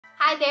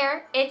Hi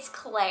there, it's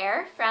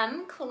Claire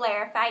from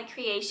Clairified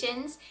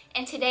Creations,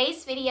 and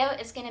today's video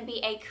is going to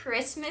be a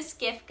Christmas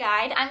gift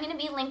guide. I'm going to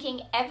be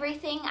linking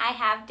everything I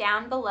have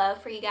down below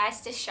for you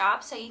guys to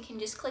shop, so you can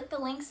just click the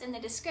links in the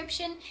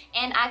description.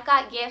 And I've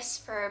got gifts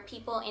for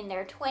people in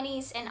their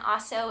 20s and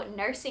also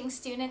nursing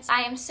students.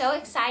 I am so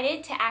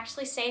excited to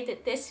actually say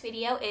that this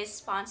video is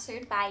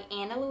sponsored by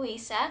Ana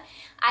Luisa.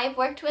 I've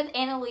worked with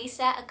Ana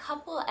Luisa a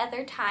couple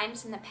other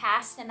times in the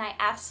past, and I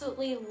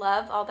absolutely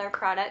love all their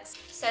products.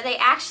 So they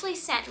actually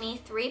sent me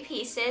 3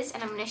 pieces,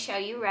 and I'm going to show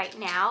you right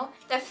now.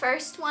 The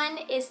first one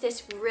is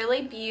this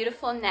really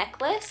beautiful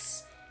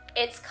necklace.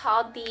 It's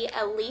called the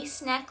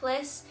Elise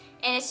necklace,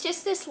 and it's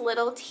just this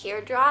little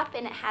teardrop,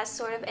 and it has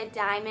sort of a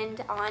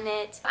diamond on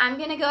it. I'm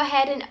gonna go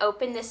ahead and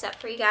open this up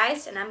for you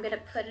guys, and I'm gonna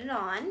put it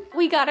on.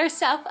 We got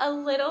ourselves a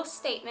little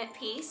statement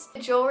piece. The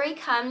jewelry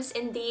comes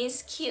in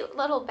these cute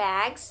little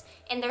bags,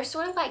 and they're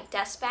sort of like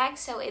dust bags,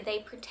 so they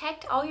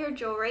protect all your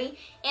jewelry.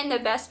 And the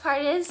best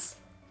part is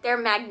they're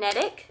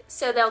magnetic,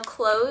 so they'll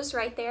close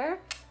right there.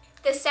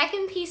 The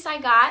second piece I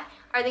got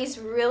are these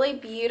really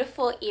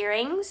beautiful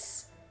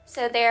earrings.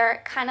 So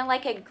they're kind of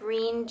like a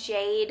green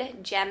jade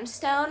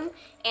gemstone,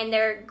 and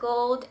they're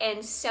gold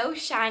and so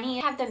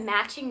shiny. I have the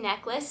matching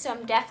necklace, so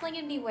I'm definitely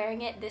going to be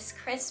wearing it this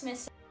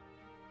Christmas.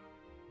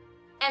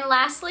 And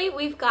lastly,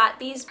 we've got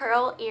these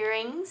pearl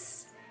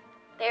earrings.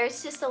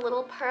 There's just a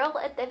little pearl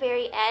at the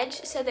very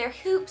edge, so they're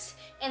hoops,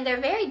 and they're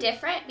very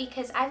different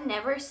because I've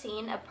never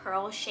seen a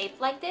pearl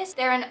shaped like this.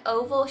 They're an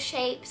oval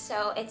shape,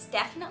 so it's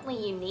definitely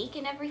unique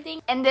and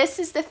everything. And this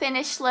is the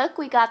finished look.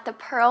 We got the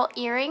pearl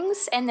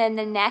earrings and then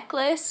the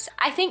necklace.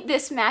 I think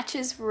this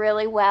matches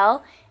really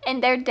well,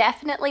 and they're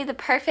definitely the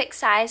perfect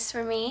size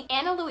for me.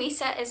 Ana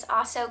Luisa is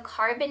also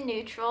carbon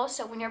neutral,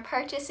 so when you're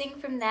purchasing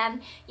from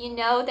them, you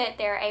know that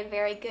they're a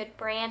very good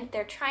brand.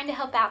 They're trying to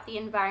help out the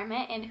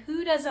environment, and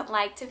who doesn't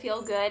like to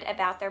feel good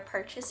about their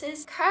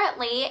purchases?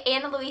 Currently,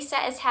 Ana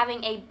Luisa is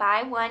having a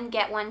buy one,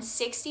 get one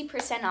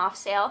 60% off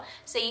sale,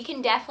 so you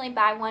can definitely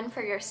buy one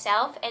for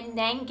yourself and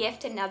then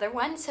gift another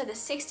one. So the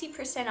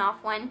 60%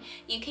 off one,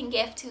 you can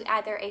gift to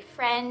either a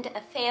friend,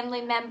 a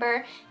family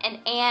member, an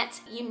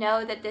aunt. You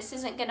know that this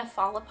isn't gonna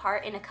fall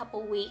apart in a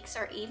couple weeks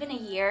or even a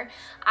year.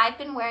 I've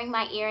been wearing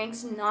my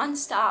earrings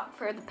non-stop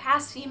for the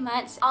past few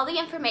months. All the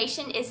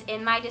information is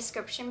in my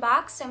description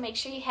box, so make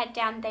sure you head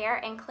down there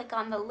and click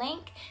on the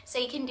link so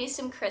you can do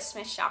some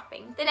Christmas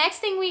shopping. The next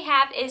thing we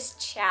have is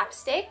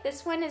chapstick.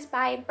 This one is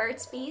by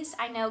Burt's Bees.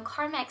 I know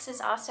CarMax is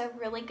also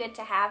really good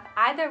to have,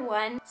 either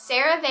one.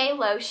 CeraVe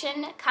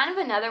lotion, kind of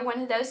another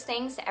one of those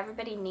things that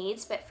everybody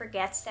needs but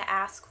forgets to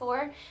ask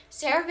for.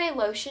 CeraVe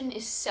lotion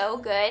is so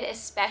good,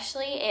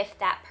 especially if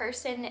that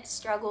person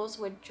struggles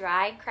with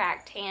dry,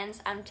 cracked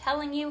hands. I'm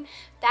telling you,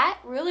 that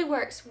really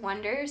works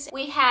wonders.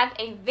 We have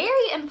a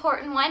very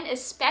important one,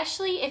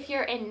 especially if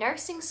you're in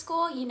nursing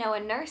school, you know, a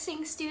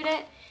nursing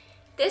student.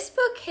 This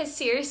book has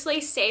seriously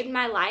saved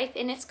my life,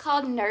 and it's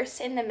called Nurse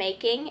in the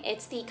Making.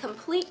 It's the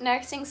complete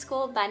nursing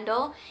school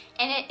bundle,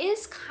 and it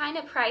is kind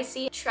of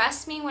pricey.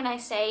 Trust me when I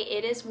say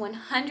it is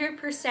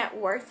 100%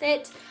 worth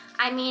it.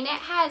 I mean, it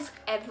has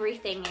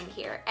everything in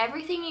here.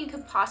 Everything you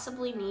could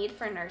possibly need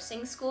for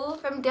nursing school.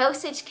 From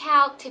dosage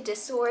calc to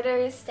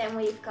disorders, then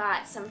we've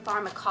got some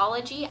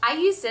pharmacology. I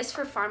use this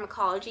for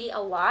pharmacology a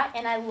lot,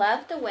 and I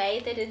love the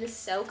way that it is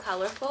so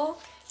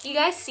colorful. Do you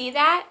guys see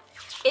that?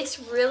 It's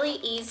really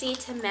easy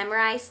to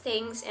memorize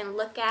things and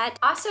look at.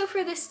 Also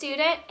for the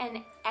student,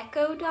 an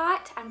Echo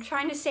Dot. I'm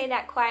trying to say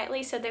that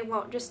quietly so they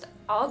won't just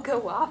all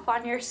go off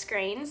on your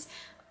screens.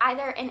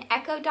 Either an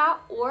Echo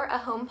Dot or a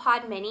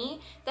HomePod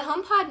Mini. The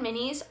HomePod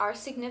Minis are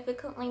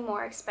significantly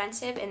more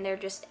expensive, and they're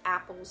just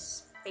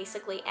Apple's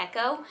basically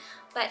Echo,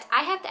 but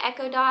I have the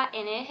Echo Dot,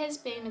 and it has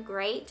been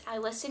great. I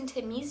listen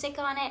to music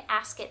on it,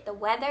 ask it the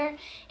weather, and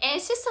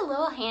it's just a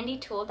little handy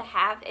tool to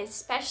have,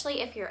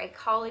 especially if you're a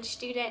college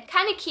student.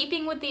 Kind of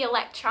keeping with the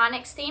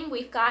electronics theme,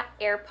 we've got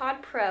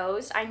AirPod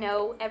Pros. I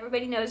know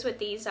everybody knows what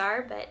these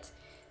are, but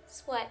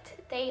it's what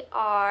they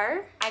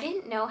are. I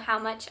didn't know how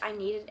much I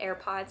needed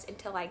AirPods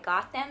until I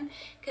got them,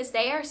 because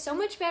they are so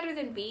much better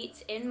than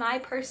Beats in my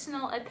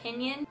personal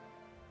opinion.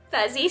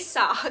 Fuzzy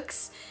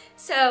socks.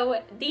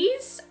 So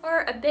these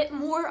are a bit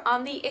more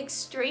on the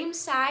extreme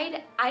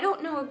side. I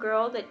don't know a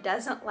girl that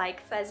doesn't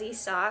like fuzzy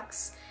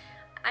socks.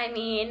 I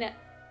mean,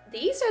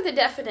 these are the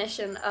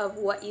definition of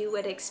what you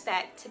would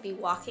expect to be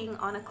walking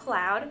on a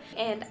cloud,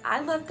 and I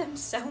love them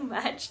so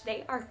much.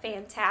 They are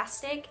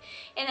fantastic.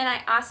 And then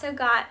I also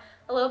got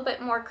a little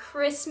bit more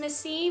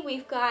Christmassy.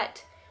 We've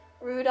got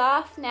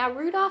Rudolph. Now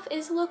Rudolph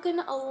is looking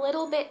a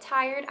little bit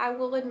tired, I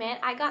will admit.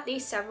 I got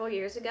these several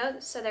years ago,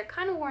 so they're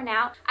kind of worn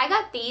out. I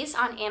got these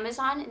on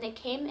Amazon, and they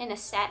came in a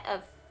set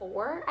of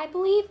 4, I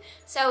believe,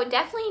 so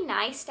definitely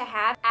nice to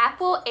have.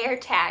 Apple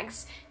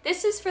AirTags.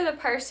 This is for the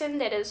person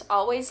that is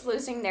always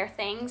losing their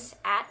things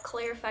at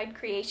Clairified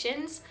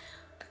Creations.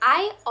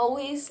 I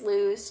always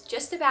lose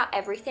just about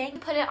everything.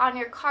 Put it on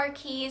your car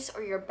keys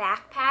or your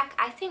backpack.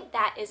 I think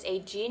that is a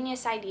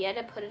genius idea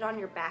to put it on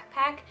your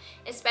backpack,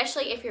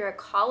 especially if you're a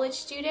college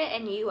student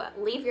and you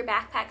leave your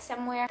backpack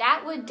somewhere.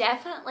 That would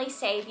definitely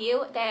save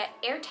you. The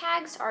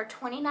AirTags are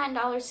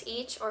 $29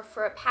 each, or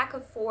for a pack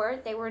of 4,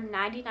 they were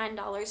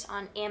 $99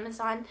 on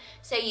Amazon.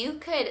 So you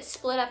could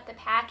split up the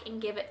pack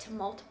and give it to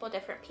multiple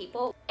different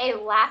people. A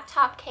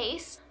laptop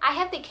case. I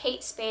have the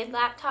Kate Spade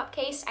laptop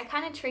case. I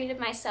kind of treated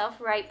myself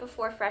right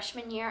before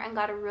freshman year and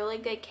got a really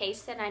good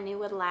case that I knew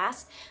would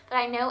last, but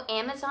I know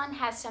Amazon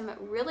has some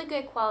really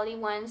good quality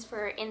ones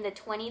for in the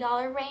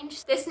 $20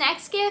 range. This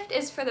next gift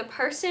is for the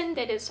person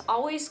that is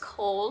always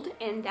cold,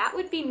 and that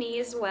would be me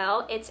as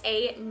well. It's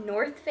a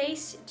North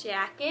Face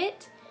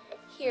jacket.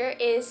 Here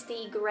is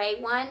the gray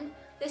one.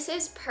 This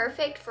is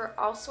perfect for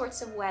all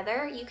sorts of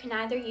weather. You can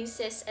either use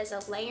this as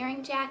a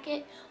layering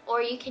jacket,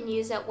 or you can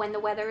use it when the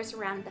weather is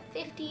around the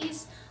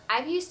 50s.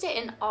 I've used it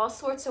in all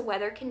sorts of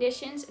weather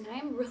conditions, and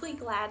I'm really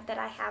glad that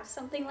I have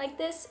something like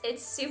this.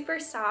 It's super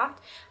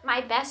soft.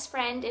 My best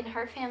friend and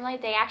her family,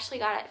 they actually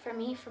got it for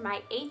me for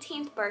my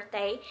 18th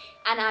birthday,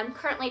 and I'm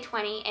currently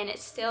 20 and it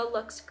still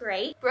looks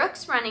great.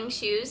 Brooks running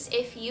shoes.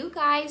 If you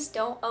guys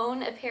don't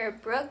own a pair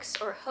of Brooks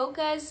or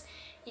Hoka's,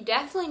 you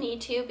definitely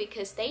need to,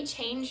 because they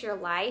change your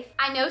life.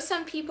 I know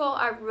some people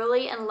are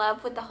really in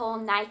love with the whole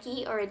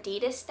Nike or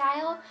Adidas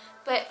style,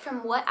 but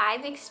from what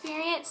I've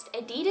experienced,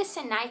 Adidas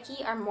and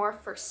Nike are more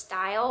for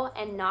style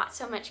and not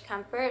so much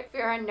comfort. If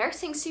you're a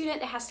nursing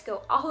student that has to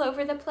go all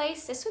over the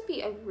place, this would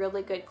be a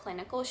really good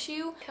clinical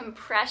shoe.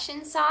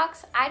 Compression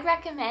socks. I'd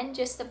recommend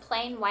just the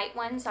plain white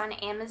ones on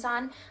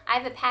Amazon. I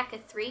have a pack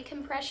of 3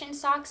 compression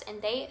socks,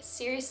 and they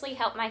seriously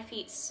help my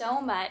feet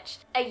so much.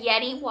 A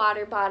Yeti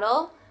water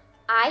bottle.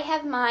 I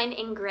have mine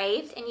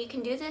engraved, and you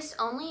can do this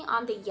only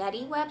on the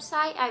Yeti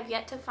website. I've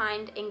yet to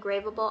find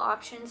engravable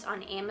options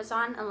on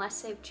Amazon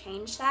unless they've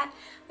changed that,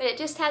 but it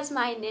just has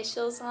my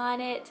initials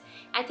on it.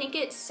 I think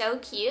it's so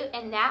cute,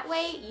 and that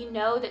way you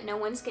know that no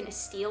one's gonna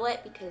steal it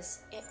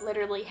because it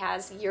literally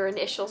has your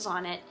initials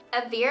on it.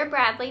 A Vera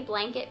Bradley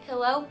blanket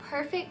pillow,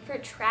 perfect for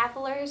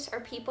travelers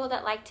or people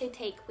that like to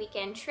take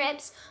weekend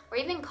trips, or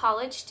even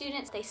college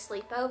students. They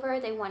sleep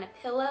over, they want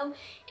a pillow,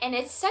 and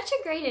it's such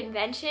a great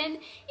invention.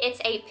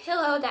 It's a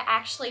pillow that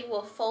actually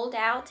will fold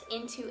out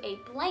into a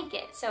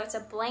blanket. So it's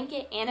a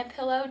blanket and a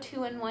pillow,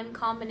 2-in-1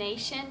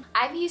 combination.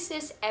 I've used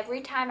this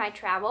every time I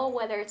travel,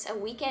 whether it's a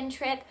weekend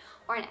trip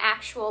or an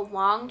actual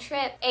long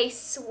trip. A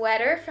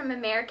sweater from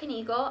American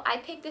Eagle. I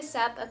picked this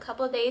up a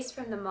couple of days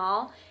from the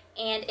mall,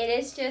 and it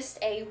is just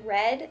a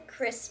red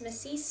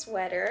Christmassy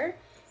sweater.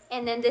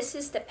 And then this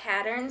is the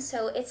pattern,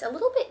 so it's a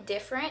little bit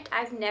different.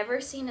 I've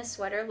never seen a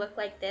sweater look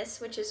like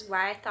this, which is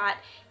why I thought,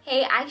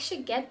 hey, I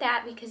should get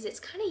that because it's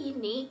kind of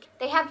unique.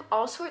 They have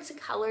all sorts of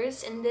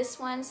colors in this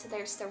one. So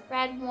there's the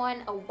red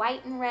one, a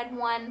white and red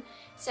one.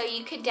 So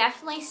you could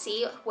definitely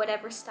see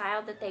whatever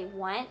style that they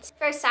want.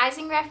 For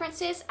sizing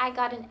references, I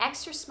got an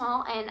extra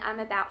small, and I'm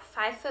about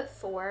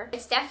 5'4".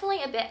 It's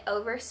definitely a bit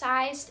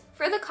oversized.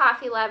 For the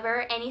coffee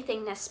lover,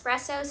 anything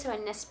Nespresso, so a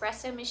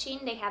Nespresso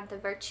machine, they have the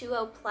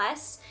Vertuo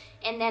Plus.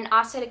 And then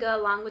also to go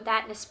along with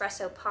that,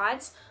 Nespresso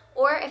pods.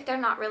 Or if they're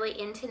not really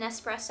into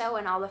Nespresso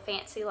and all the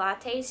fancy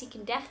lattes, you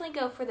can definitely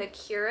go for the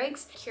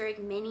Keurigs, Keurig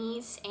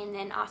minis, and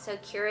then also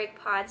Keurig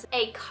pods.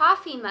 A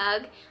coffee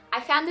mug. I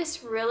found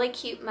this really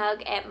cute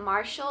mug at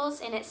Marshall's,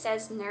 and it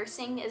says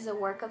nursing is a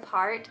work of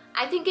art.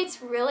 I think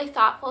it's really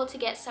thoughtful to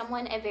get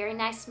someone a very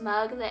nice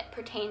mug that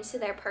pertains to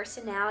their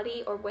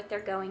personality or what they're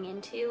going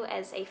into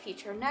as a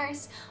future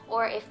nurse,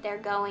 or if they're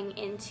going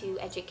into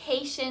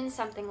education,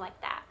 something like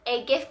that.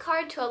 A gift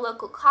card to a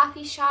local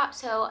coffee shop.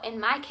 So in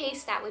my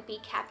case, that would be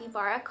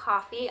Capybara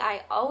Coffee.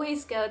 I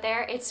always go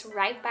there. It's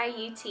right by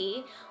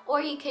UT. Or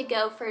you could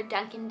go for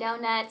Dunkin'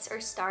 Donuts or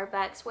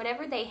Starbucks,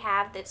 whatever they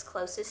have that's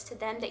closest to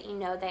them that you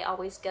know they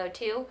always go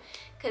to,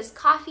 because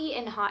coffee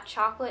and hot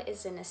chocolate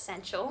is an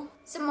essential.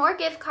 Some more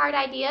gift card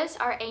ideas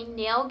are a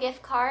nail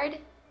gift card.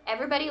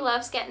 Everybody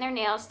loves getting their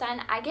nails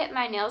done. I get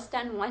my nails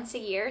done once a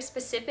year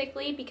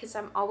specifically because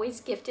I'm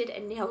always gifted a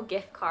nail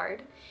gift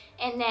card.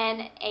 And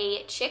then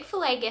a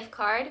Chick-fil-A gift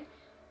card.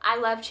 I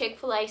love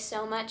Chick-fil-A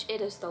so much. It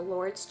is the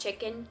Lord's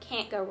chicken.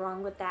 Can't go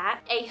wrong with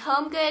that. A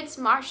Homegoods,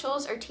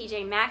 Marshalls, or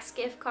TjMaxx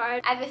gift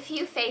card. I have a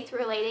few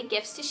faith-related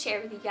gifts to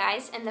share with you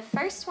guys, and the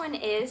first one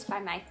is by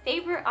my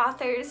favorite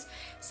authors.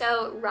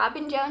 So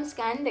Robin Jones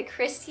Gunn, the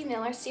Christy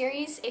Miller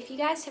series. If you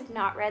guys have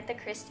not read the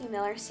Christy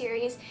Miller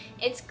series,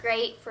 it's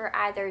great for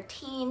either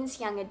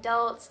teens, young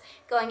adults,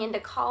 going into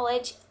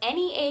college,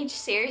 any age,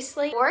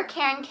 seriously. Or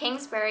Karen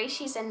Kingsbury.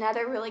 She's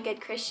another really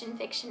good Christian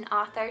fiction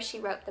author. She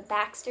wrote the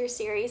Baxter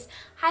series.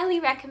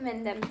 Highly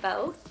recommend them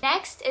both.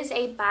 Next is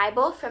a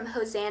Bible from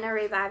Hosanna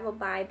Revival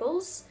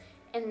Bibles,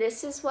 and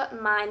this is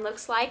what mine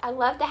looks like. I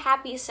love the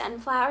happy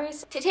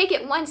sunflowers. To take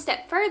it one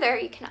step further,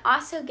 you can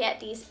also get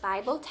these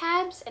Bible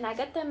tabs, and I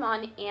got them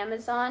on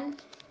Amazon,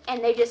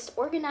 and they just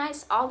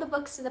organize all the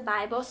books of the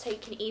Bible so you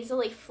can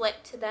easily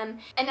flip to them.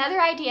 Another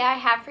idea I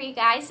have for you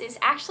guys is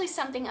actually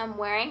something I'm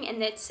wearing,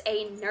 and it's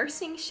a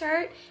nursing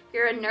shirt,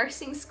 you're in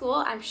nursing school,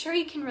 I'm sure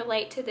you can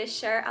relate to this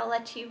shirt. I'll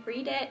let you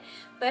read it.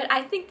 But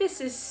I think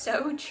this is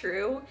so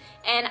true.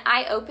 And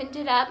I opened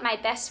it up. My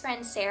best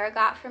friend Sarah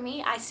got for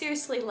me. I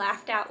seriously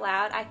laughed out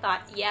loud. I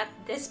thought, yep,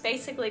 this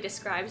basically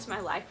describes my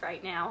life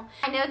right now.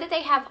 I know that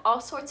they have all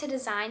sorts of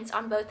designs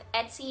on both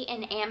Etsy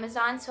and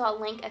Amazon, so I'll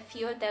link a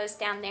few of those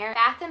down there.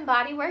 Bath &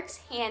 Body Works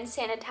hand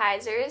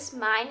sanitizers.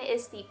 Mine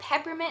is the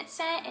peppermint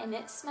scent and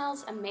it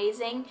smells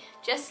amazing.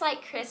 Just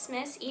like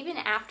Christmas, even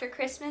after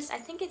Christmas, I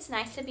think it's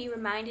nice to be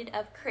reminded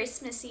of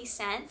Christmassy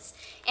scents.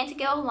 And to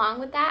go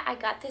along with that, I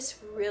got this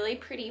really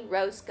pretty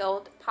rose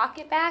gold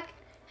pocket bag.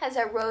 Has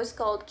a rose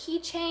gold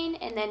keychain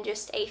and then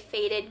just a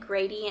faded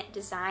gradient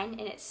design,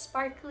 and it's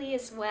sparkly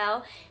as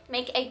well.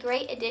 Make a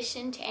great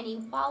addition to any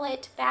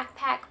wallet,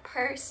 backpack,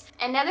 purse.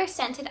 Another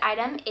scented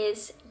item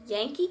is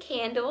Yankee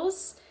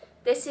candles.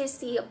 This is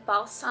the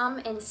Balsam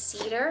and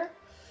Cedar.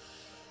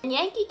 And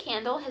Yankee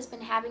Candle has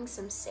been having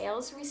some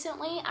sales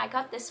recently. I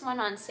got this one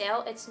on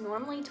sale. It's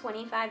normally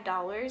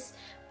 $25,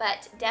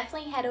 but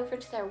definitely head over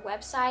to their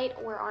website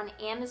or on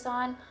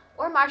Amazon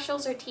or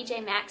Marshalls or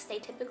TjMaxx. They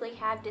typically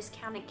have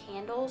discounted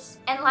candles.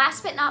 And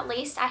last but not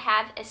least, I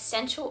have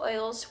Essential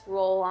Oils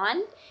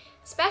Roll-On.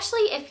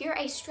 Especially if you're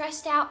a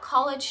stressed out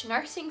college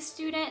nursing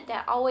student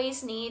that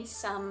always needs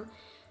some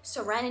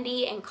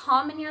serenity and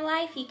calm in your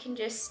life, you can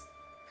just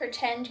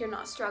pretend you're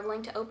not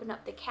struggling to open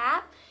up the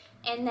cap.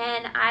 And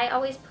then I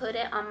always put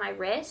it on my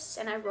wrists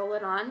and I roll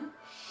it on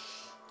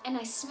and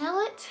I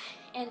smell it,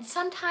 and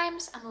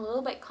sometimes I'm a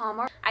little bit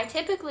calmer. I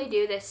typically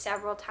do this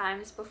several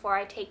times before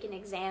I take an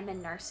exam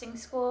in nursing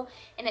school,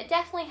 and it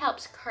definitely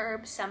helps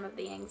curb some of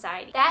the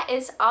anxiety. That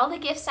is all the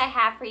gifts I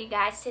have for you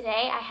guys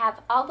today. I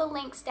have all the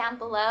links down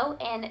below,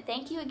 and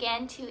thank you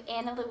again to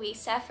Ana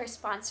Luisa for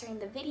sponsoring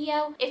the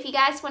video. If you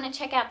guys want to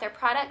check out their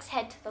products,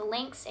 head to the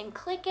links and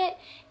click it,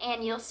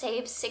 and you'll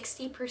save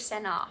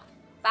 60% off.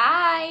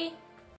 Bye!